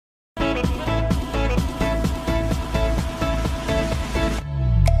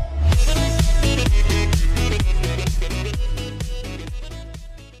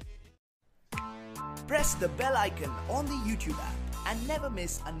the bell icon on the YouTube app and never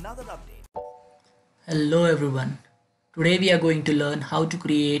miss another update. Hello everyone. Today we are going to learn how to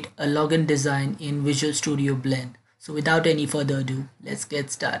create a login design in Visual Studio Blend. So without any further ado, let's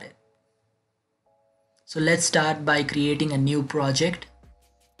get started. So let's start by creating a new project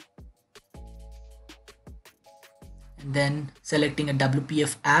and then selecting a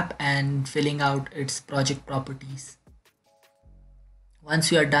WPF app and filling out its project properties.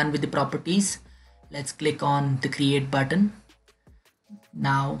 Once you are done with the properties, let's click on the create button.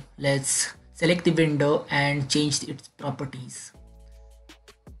 Now let's select the window and change its properties.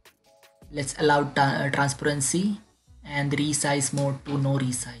 Let's allow transparency and the resize mode to no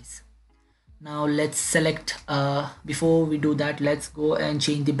resize. Now let's select, before we do that, let's go and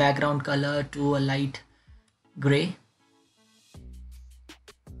change the background color to a light gray.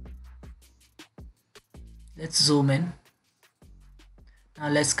 Let's zoom in. Now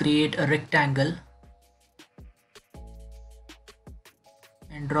let's create a rectangle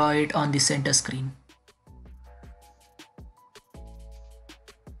and draw it on the center screen.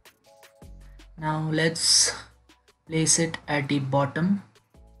 Now let's place it at the bottom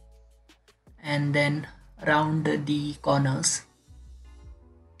and then round the corners.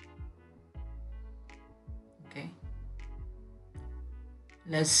 Okay.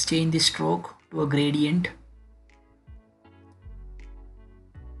 Let's change the stroke to a gradient.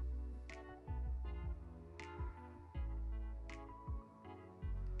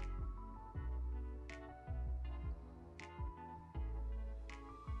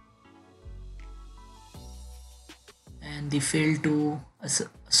 And the fill to a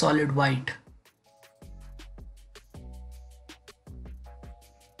solid white.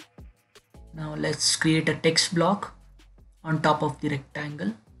 Now let's create a text block on top of the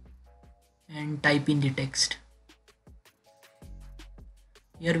rectangle and type in the text.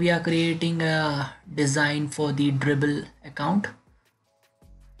 Here we are creating a design for the Dribble account.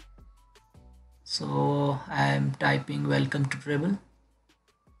 So I am typing welcome to Dribble.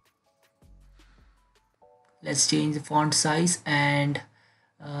 Let's change the font size and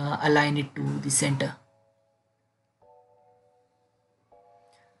align it to the center.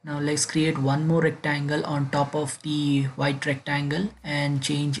 Now let's create one more rectangle on top of the white rectangle and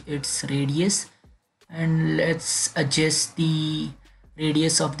change its radius, and let's adjust the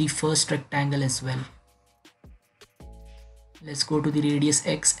radius of the first rectangle as well. Let's go to the radius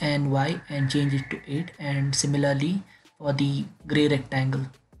X and Y and change it to 8, and similarly for the gray rectangle.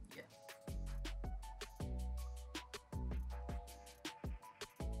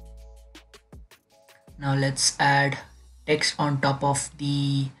 Now let's add text on top of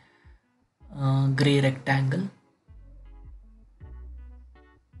the gray rectangle.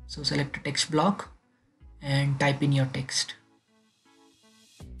 So select a text block and type in your text.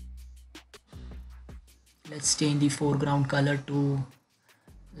 Let's change the foreground color to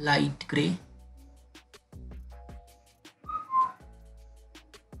light gray.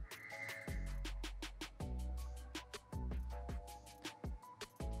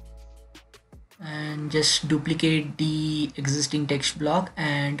 And just duplicate the existing text block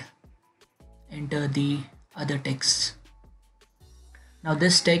and enter the other text. Now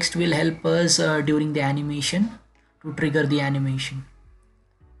this text will help us during the animation to trigger the animation.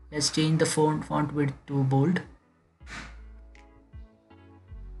 Let's change the font width to bold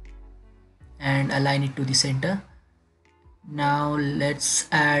and align it to the center. Now let's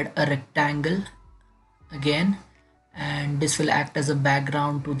add a rectangle again, and this will act as a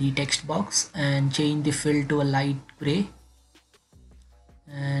background to the text box, and change the fill to a light gray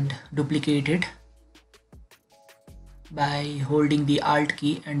and duplicate it by holding the Alt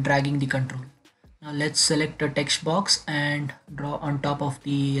key and dragging the control. Now let's select a text box and draw on top of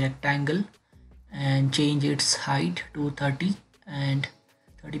the rectangle and change its height to 30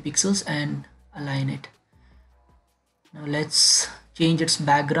 pixels and align it. Now let's change its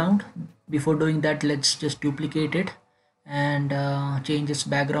background. Before doing that, let's just duplicate it and change its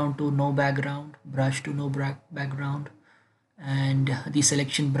background to no background, brush to no background, and the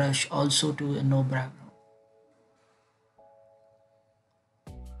selection brush also to no background.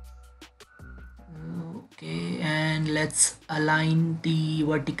 Okay, and let's align the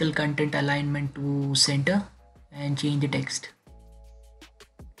vertical content alignment to center and change the text.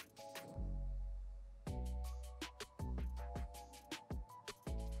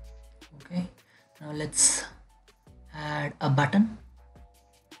 Okay, now let's add a button.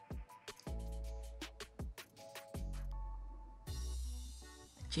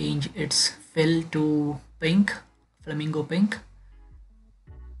 Change its fill to pink, flamingo pink.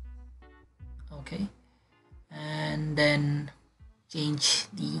 Okay, and then change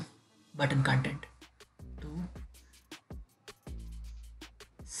the button content.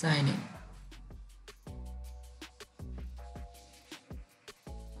 sign in.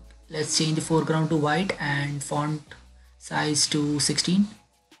 Let's change the foreground to white and font size to 16.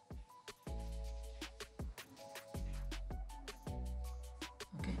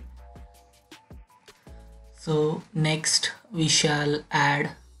 Okay. So next we shall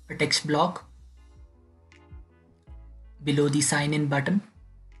add a text block below the sign in button.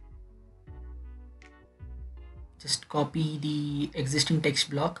 Just copy the existing text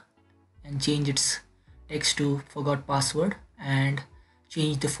block and change its text to forgot password and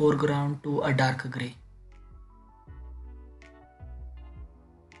change the foreground to a darker gray.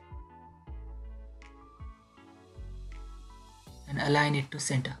 And align it to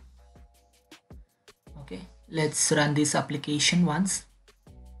center. Okay, let's run this application once.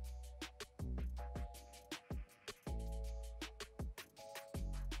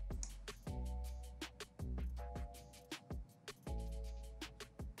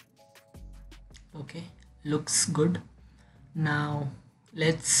 Okay, looks good. Now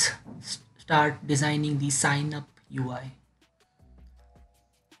let's start designing the sign up UI.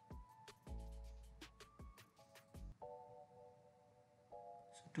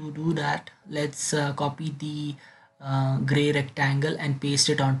 So to do that, let's copy the gray rectangle and paste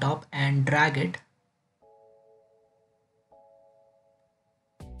it on top and drag it.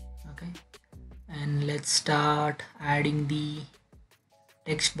 Okay, and let's start adding the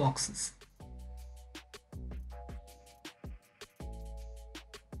text boxes.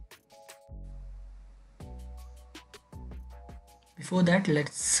 Before that,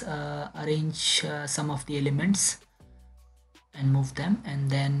 let's arrange some of the elements and move them, and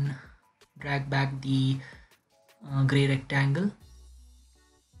then drag back the gray rectangle.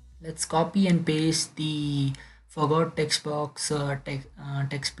 Let's copy and paste the forgot text box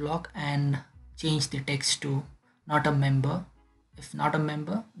text block and change the text to not a member. If not a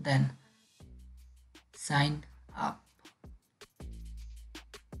member, then sign up.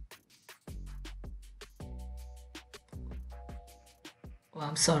 Oh,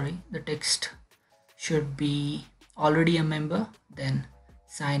 I'm sorry, the text should be already a member, then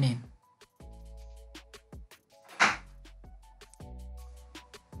sign in.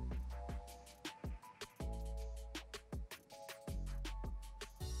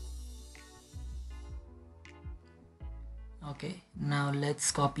 Okay, now let's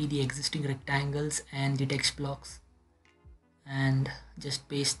copy the existing rectangles and the text blocks and just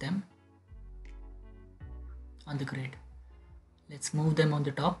paste them on the grid. Let's move them on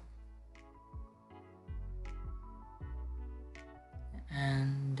the top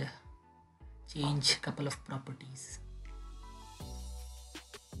and change a couple of properties.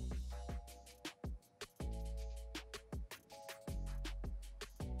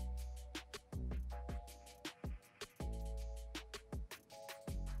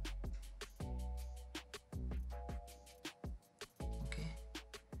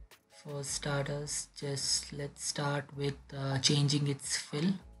 For starters, just let's start with changing its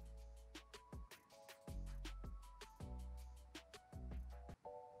fill.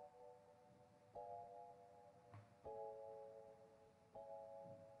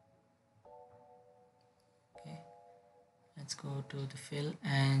 Okay, let's go to the fill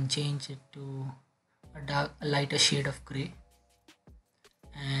and change it to a lighter shade of gray,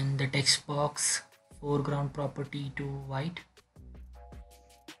 and the text box foreground property to white.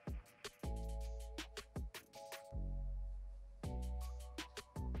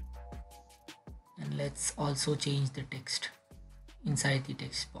 And let's also change the text inside the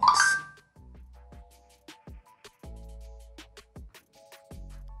text box.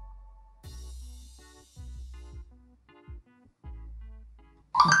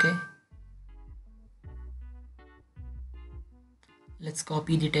 Okay, let's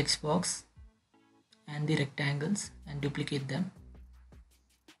copy the text box and the rectangles and duplicate them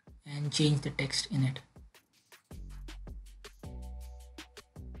and change the text in it.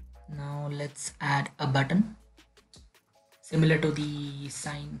 Now let's add a button similar to the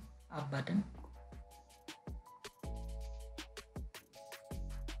sign up button.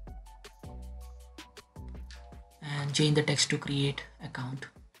 And change the text to create account.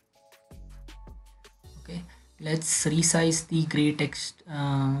 Okay, let's resize the gray text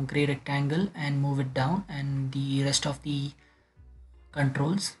gray rectangle and move it down, and the rest of the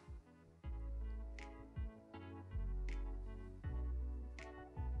controls.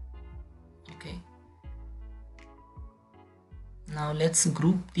 Okay, now let's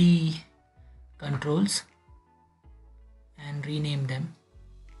group the controls and rename them,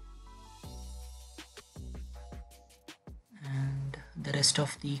 and the rest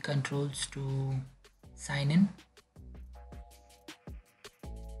of the controls to sign in.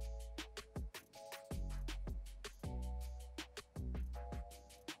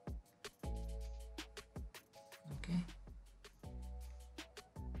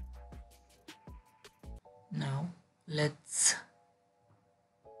 let's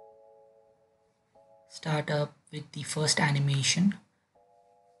start up with the first animation.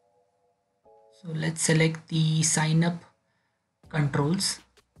 So let's select the sign up controls,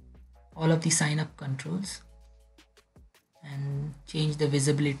 all of the sign up controls, and change the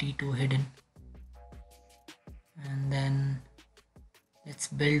visibility to hidden. And then let's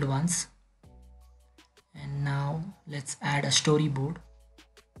build once. And now let's add a storyboard.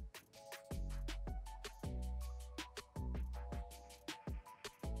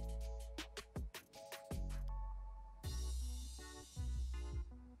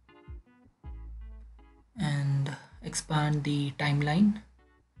 And expand the timeline.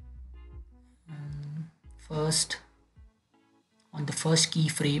 And first, on the first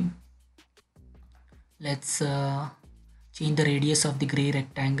keyframe, let's change the radius of the gray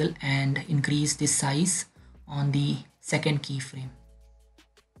rectangle and increase the size on the second keyframe.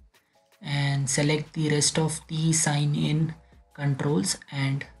 And select the rest of the sign in controls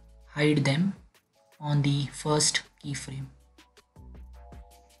and hide them on the first keyframe.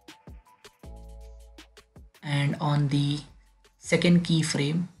 And on the second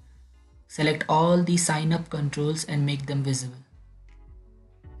keyframe, select all the sign up controls and make them visible.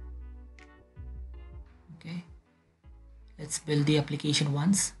 Okay, let's build the application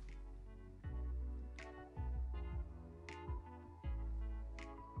once.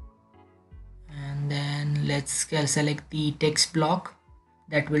 And then let's select the text block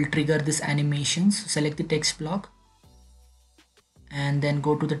that will trigger this animation. So select the text block and then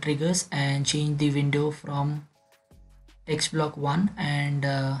go to the triggers and change the window from text block 1 and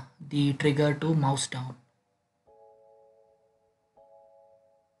the trigger to mouse down.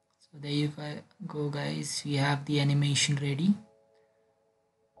 So there you go guys, we have the animation ready.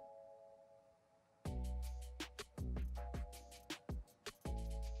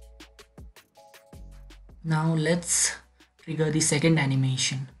 Now let's trigger the second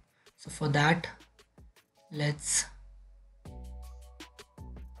animation. So for that, let's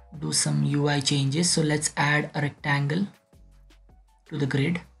do some UI changes. So let's add a rectangle to the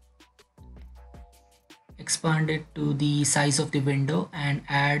grid, expand it to the size of the window and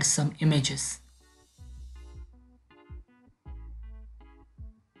add some images.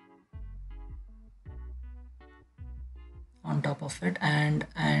 On top of it, and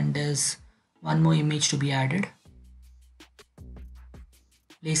there's one more image to be added.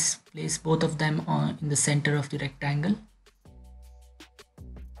 Place both of them in the center of the rectangle.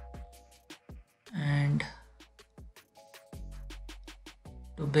 And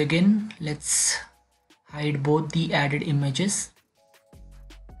to begin, let's hide both the added images.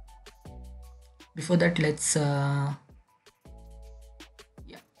 Before that, let's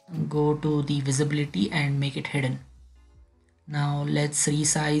go to the visibility and make it hidden. Now let's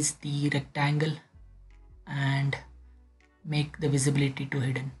resize the rectangle and make the visibility to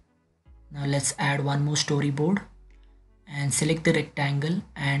hidden. Now let's add one more storyboard and select the rectangle,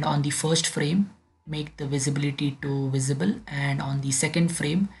 and on the first frame make the visibility to visible, and on the second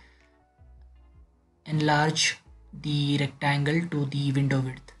frame enlarge the rectangle to the window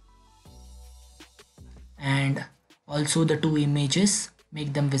width, and also the two images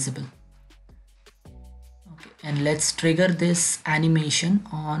make them visible. Okay, and let's trigger this animation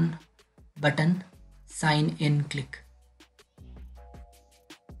on button sign in click.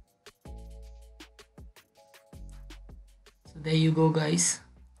 So there you go guys,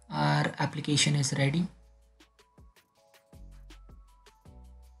 our application is ready.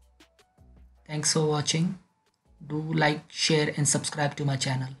 Thanks for watching. Do like, share and subscribe to my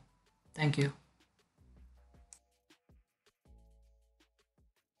channel. Thank you.